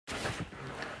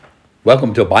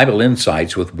Welcome to Bible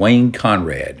Insights with Wayne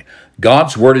Conrad.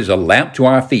 God's Word is a lamp to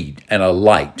our feet and a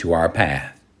light to our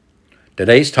path.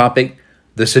 Today's topic,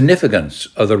 the significance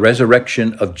of the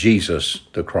resurrection of Jesus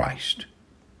the Christ.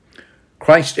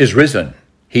 Christ is risen.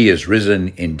 He is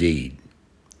risen indeed.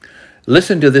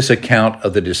 Listen to this account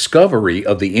of the discovery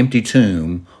of the empty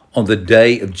tomb on the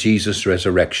day of Jesus'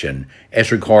 resurrection,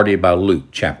 as recorded by Luke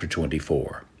chapter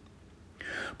 24.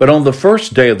 But on the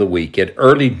first day of the week, at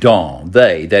early dawn,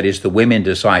 they, that is the women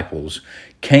disciples,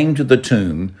 came to the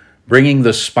tomb, bringing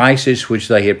the spices which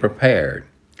they had prepared.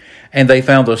 And they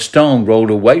found the stone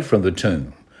rolled away from the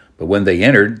tomb. But when they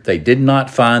entered, they did not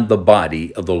find the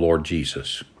body of the Lord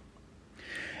Jesus.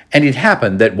 And it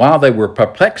happened that while they were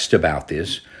perplexed about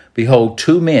this, behold,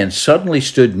 two men suddenly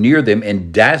stood near them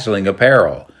in dazzling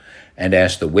apparel. And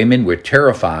as the women were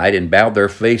terrified and bowed their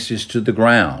faces to the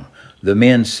ground, the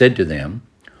men said to them,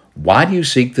 "Why do you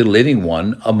seek the living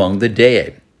one among the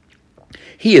dead?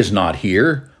 He is not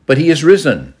here, but he is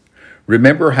risen.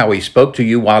 Remember how he spoke to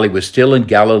you while he was still in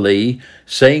Galilee,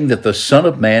 saying that the Son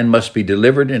of Man must be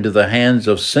delivered into the hands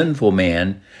of sinful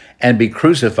men and be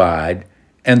crucified,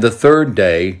 and the third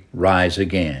day rise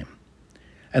again."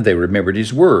 And they remembered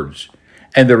his words.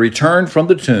 And they returned from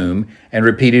the tomb and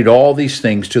repeated all these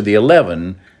things to the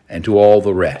 11 and to all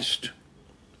the rest.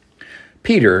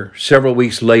 Peter, several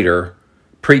weeks later,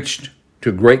 preached to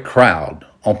a great crowd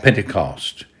on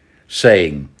Pentecost,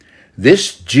 saying,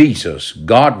 "This Jesus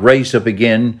God raised up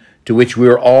again, to which we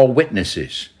are all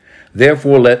witnesses.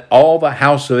 Therefore let all the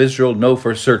house of Israel know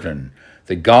for certain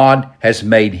that God has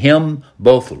made him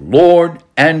both Lord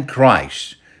and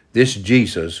Christ, this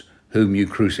Jesus whom you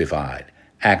crucified."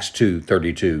 Acts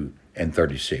 2:32 and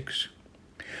 36.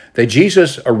 That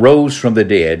Jesus arose from the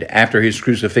dead after his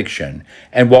crucifixion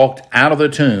and walked out of the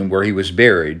tomb where he was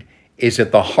buried is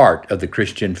at the heart of the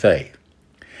Christian faith.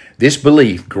 This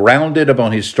belief, grounded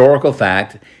upon historical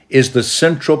fact, is the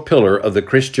central pillar of the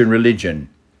Christian religion.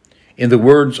 In the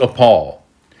words of Paul,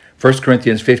 1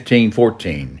 Corinthians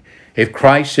 15:14, "If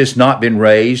Christ has not been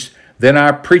raised, then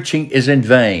our preaching is in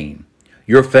vain.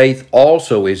 Your faith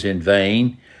also is in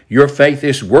vain. Your faith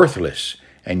is worthless,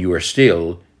 and you are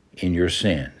still in your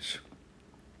sins."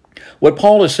 What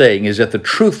Paul is saying is that the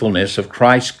truthfulness of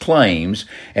Christ's claims,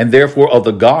 and therefore of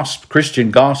the Christian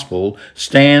gospel,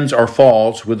 stands or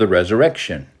falls with the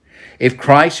resurrection. If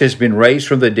Christ has been raised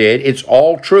from the dead, it's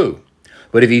all true.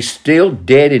 But if he's still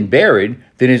dead and buried,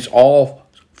 then it's all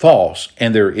false,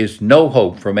 and there is no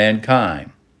hope for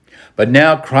mankind. But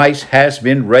now Christ has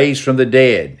been raised from the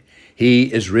dead. He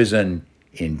is risen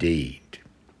indeed.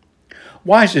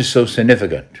 Why is this so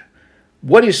significant?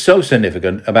 What is so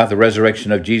significant about the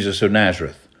resurrection of Jesus of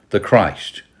Nazareth, the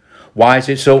Christ? Why is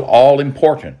it so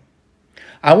all-important?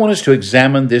 I want us to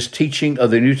examine this teaching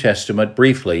of the New Testament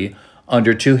briefly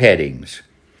under two headings.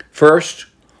 First,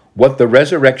 what the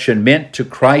resurrection meant to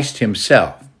Christ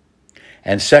himself.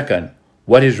 And second,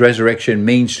 what his resurrection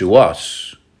means to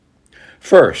us.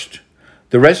 First,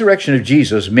 the resurrection of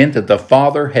Jesus meant that the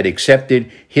Father had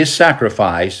accepted his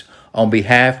sacrifice on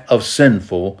behalf of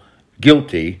sinful,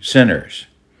 guilty sinners.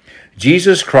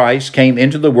 Jesus Christ came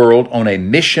into the world on a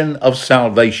mission of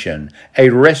salvation, a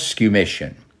rescue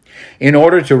mission. In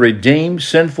order to redeem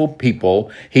sinful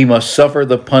people, he must suffer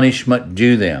the punishment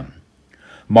due them.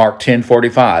 Mark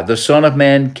 10:45, "The Son of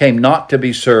Man came not to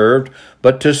be served,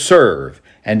 but to serve,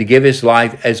 and to give his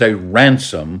life as a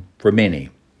ransom for many."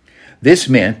 This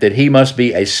meant that he must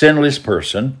be a sinless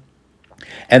person,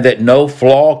 and that no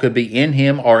flaw could be in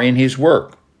him or in his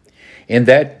work. In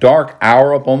that dark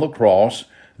hour upon the cross,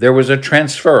 there was a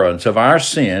transference of our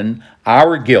sin,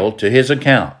 our guilt, to his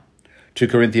account. 2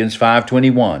 Corinthians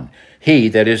 5:21,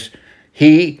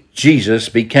 He, Jesus,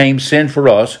 became sin for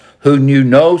us, who knew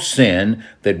no sin,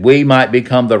 that we might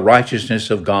become the righteousness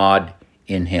of God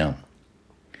in him.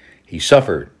 He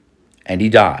suffered, and he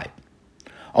died.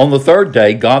 On the third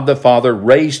day, God the Father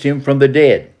raised him from the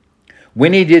dead.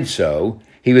 When he did so,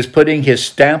 he was putting his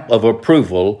stamp of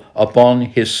approval upon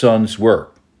his Son's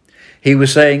work. He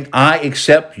was saying, "I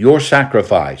accept your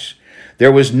sacrifice.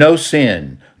 There was no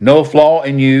sin, no flaw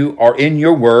in you or in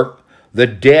your work. The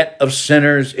debt of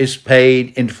sinners is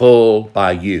paid in full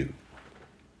by you."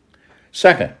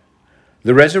 Second,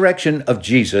 the resurrection of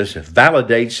Jesus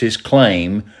validates his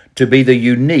claim to be the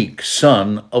unique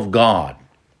Son of God.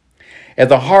 At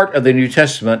the heart of the New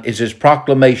Testament is his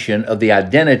proclamation of the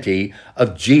identity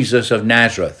of Jesus of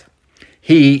Nazareth.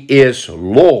 He is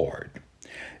Lord.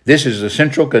 This is the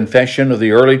central confession of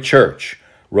the early church,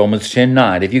 Romans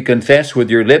 10:9. "If you confess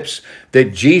with your lips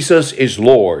that Jesus is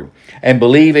Lord and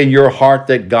believe in your heart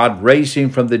that God raised him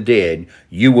from the dead,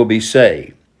 you will be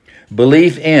saved.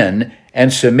 Belief in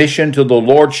and submission to the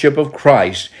Lordship of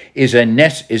Christ is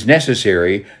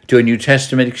necessary to a New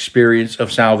Testament experience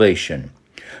of salvation.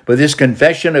 But this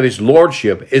confession of his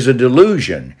Lordship is a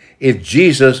delusion if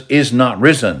Jesus is not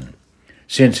risen.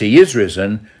 Since he is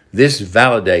risen, this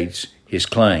validates his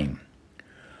claim.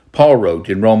 Paul wrote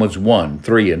in Romans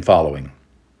 1:3 and following,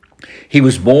 "He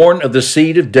was born of the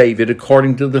seed of David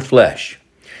according to the flesh,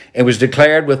 and was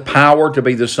declared with power to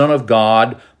be the Son of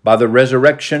God by the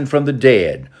resurrection from the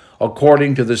dead,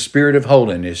 according to the Spirit of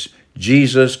holiness,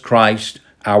 Jesus Christ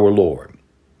our Lord."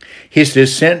 His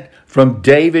descent from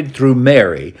David through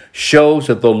Mary shows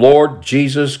that the Lord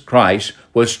Jesus Christ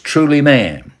was truly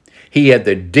man. He had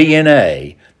the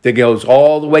DNA that goes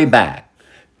all the way back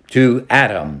to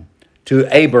Adam, to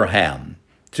Abraham,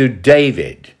 to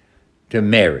David, to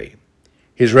Mary.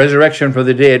 His resurrection from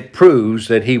the dead proves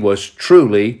that he was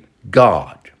truly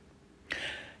God.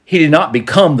 He did not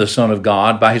become the Son of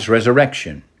God by his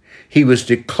resurrection. He was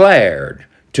declared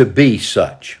to be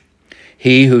such.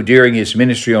 He who during his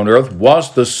ministry on earth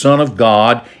was the Son of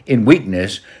God in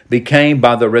weakness became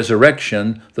by the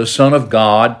resurrection the Son of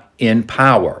God in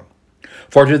power.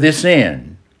 For to this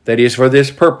end, that is, for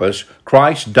this purpose,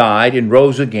 Christ died and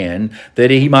rose again, that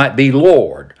he might be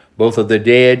Lord, both of the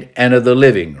dead and of the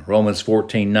living. Romans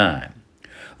 14:9.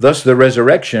 Thus the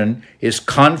resurrection is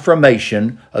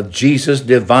confirmation of Jesus'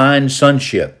 divine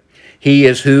sonship. He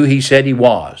is who he said he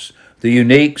was, the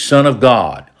unique Son of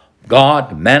God,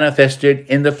 God manifested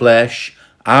in the flesh,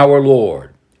 our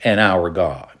Lord and our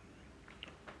God.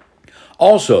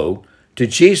 Also, to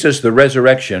Jesus the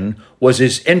resurrection was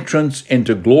his entrance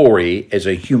into glory as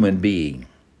a human being.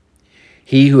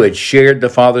 He who had shared the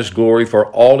Father's glory for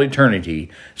all eternity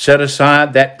set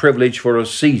aside that privilege for a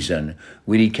season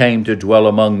when he came to dwell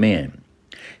among men.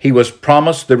 He was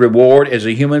promised the reward as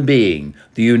a human being,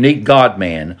 the unique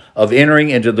God-man, of entering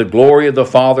into the glory of the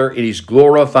Father in his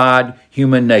glorified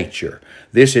human nature.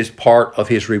 This is part of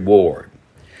his reward.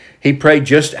 He prayed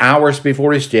just hours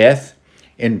before his death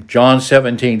in John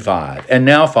 17:5. "And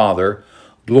now, Father,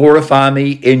 glorify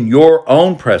me in your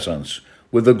own presence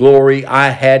with the glory I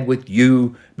had with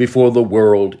you before the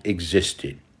world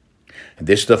existed." And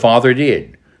this the Father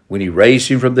did when he raised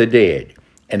him from the dead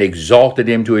and exalted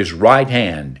him to his right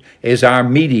hand as our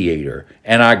mediator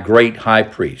and our great high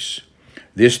priest.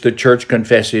 This the church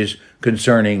confesses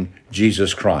concerning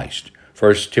Jesus Christ.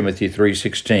 1 Timothy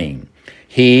 3:16.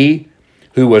 He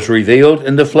who was revealed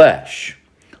in the flesh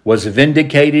was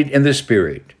vindicated in the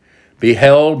Spirit,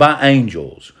 beheld by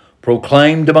angels,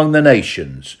 proclaimed among the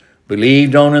nations,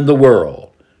 believed on in the world,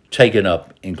 taken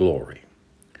up in glory.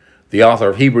 The author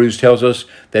of Hebrews tells us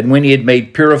that when he had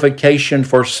made purification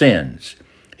for sins,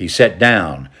 he sat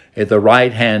down at the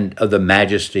right hand of the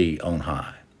Majesty on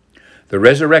high. The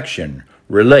resurrection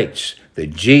relates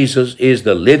that Jesus is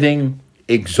the living,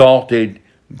 exalted,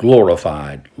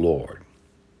 glorified Lord.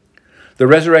 The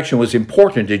resurrection was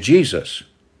important to Jesus,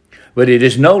 but it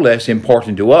is no less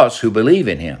important to us who believe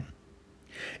in him.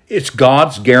 It's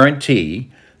God's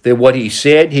guarantee that what he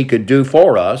said he could do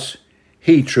for us,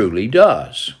 he truly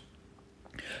does.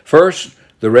 First,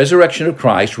 the resurrection of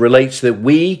Christ relates that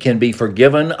we can be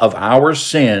forgiven of our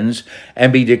sins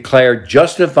and be declared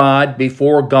justified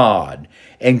before God,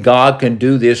 and God can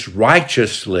do this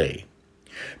righteously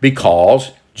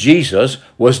because Jesus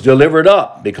was delivered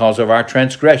up because of our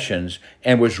transgressions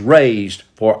and was raised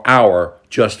for our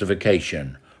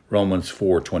justification. Romans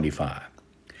 4:25.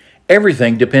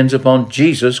 Everything depends upon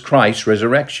Jesus Christ's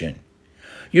resurrection.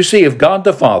 You see, if God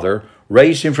the Father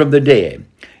raised him from the dead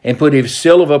and put his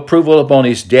seal of approval upon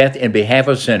his death in behalf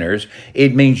of sinners,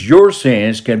 it means your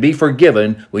sins can be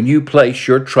forgiven when you place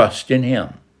your trust in him.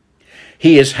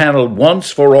 He has handled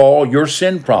once for all your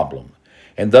sin problem,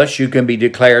 and thus you can be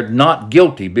declared not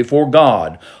guilty before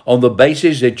God on the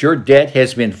basis that your debt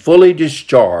has been fully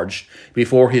discharged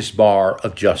before his bar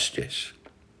of justice.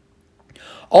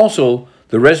 Also,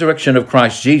 the resurrection of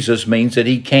Christ Jesus means that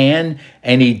he can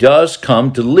and he does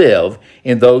come to live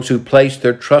in those who place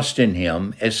their trust in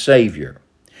him as Savior.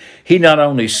 He not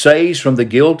only saves from the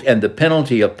guilt and the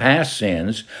penalty of past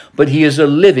sins, but he is a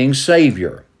living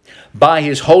Savior. By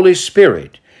his Holy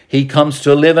Spirit, he comes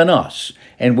to live in us,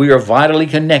 and we are vitally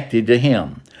connected to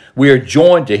him. We are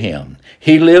joined to him.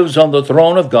 He lives on the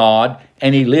throne of God,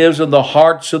 and he lives in the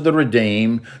hearts of the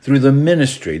redeemed through the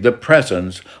ministry, the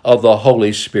presence of the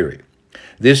Holy Spirit.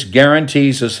 This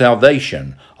guarantees the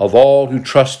salvation of all who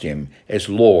trust him as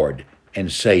Lord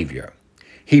and Savior.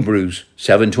 Hebrews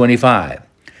 7:25.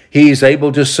 He is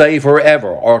able to save forever,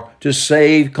 or to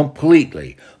save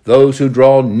completely, those who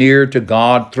draw near to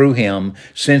God through him,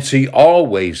 since he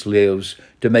always lives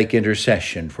to make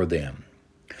intercession for them.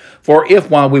 For if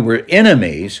while we were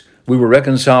enemies, we were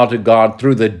reconciled to God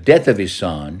through the death of his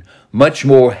Son, much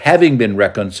more having been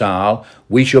reconciled,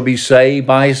 we shall be saved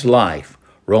by his life.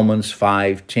 Romans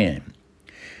 5:10.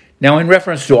 Now, in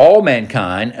reference to all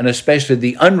mankind, and especially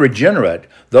the unregenerate,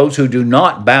 those who do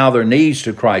not bow their knees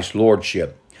to Christ's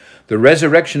lordship, the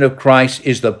resurrection of Christ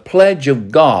is the pledge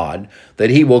of God that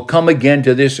he will come again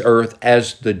to this earth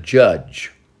as the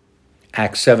judge.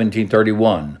 Acts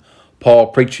 17:31, Paul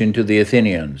preaching to the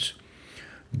Athenians.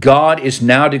 God is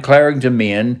now declaring to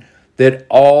men that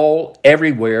all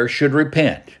everywhere should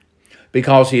repent,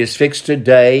 because he has fixed a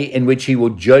day in which he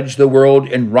will judge the world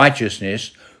in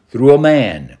righteousness through a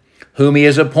man whom he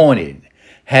has appointed,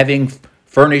 having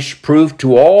furnished proof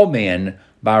to all men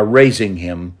by raising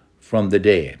him from the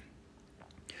dead.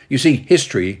 You see,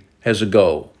 history has a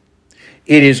goal.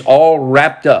 It is all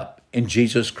wrapped up in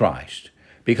Jesus Christ.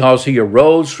 Because he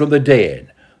arose from the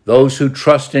dead, those who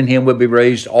trust in him will be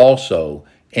raised also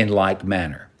in like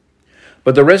manner.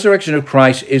 But the resurrection of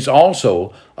Christ is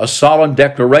also a solemn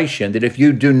declaration that if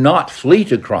you do not flee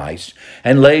to Christ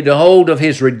and lay hold of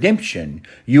his redemption,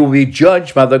 you will be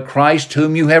judged by the Christ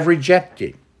whom you have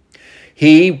rejected.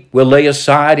 He will lay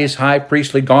aside his high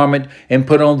priestly garment and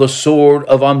put on the sword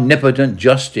of omnipotent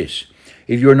justice.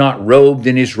 If you are not robed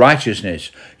in his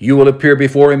righteousness, you will appear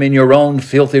before him in your own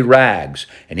filthy rags,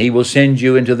 and he will send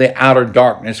you into the outer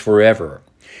darkness forever.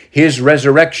 His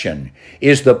resurrection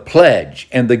is the pledge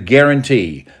and the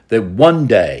guarantee that one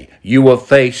day you will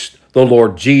face the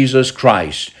Lord Jesus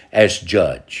Christ as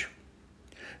judge.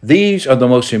 These are the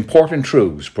most important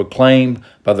truths proclaimed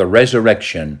by the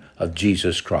resurrection of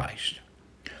Jesus Christ.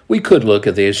 We could look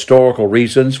at the historical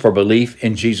reasons for belief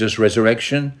in Jesus'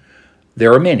 resurrection.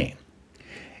 There are many.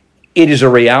 It is a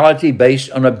reality based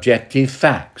on objective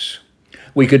facts.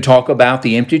 We could talk about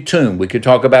the empty tomb. We could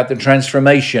talk about the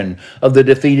transformation of the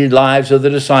defeated lives of the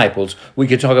disciples. We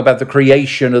could talk about the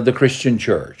creation of the Christian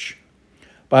church.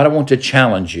 But I want to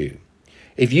challenge you.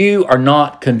 If you are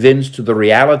not convinced of the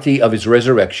reality of his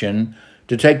resurrection,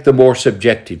 to take the more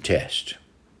subjective test.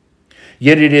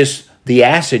 Yet it is the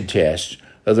acid test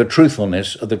of the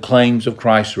truthfulness of the claims of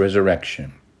Christ's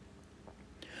resurrection.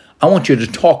 I want you to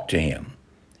talk to him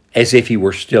as if he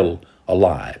were still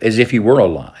alive, as if he were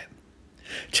alive.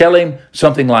 Tell him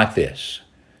something like this: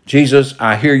 Jesus,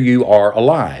 I hear you are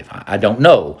alive. I don't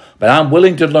know, but I'm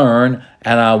willing to learn,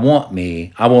 and I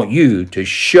want you to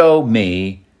show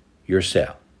me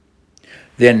yourself.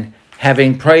 Then,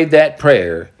 having prayed that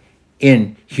prayer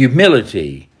in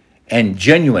humility and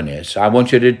genuineness, I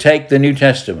want you to take the New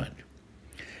Testament,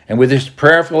 and with this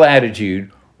prayerful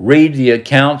attitude, read the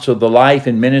accounts of the life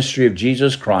and ministry of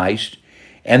Jesus Christ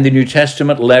and the New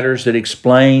Testament letters that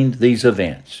explained these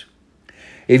events.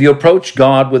 If you approach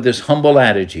God with this humble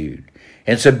attitude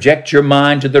and subject your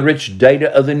mind to the rich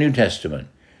data of the New Testament,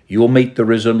 you will meet the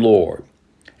risen Lord,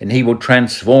 and he will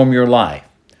transform your life,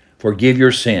 forgive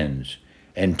your sins,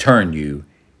 and turn you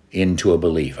into a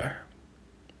believer.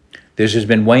 This has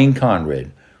been Wayne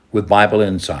Conrad with Bible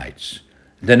Insights.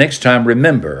 The next time,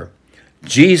 remember,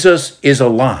 Jesus is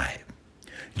alive.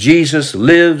 Jesus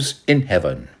lives in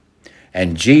heaven.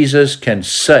 And Jesus can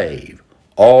save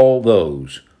all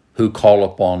those who call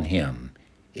upon him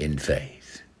in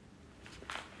faith.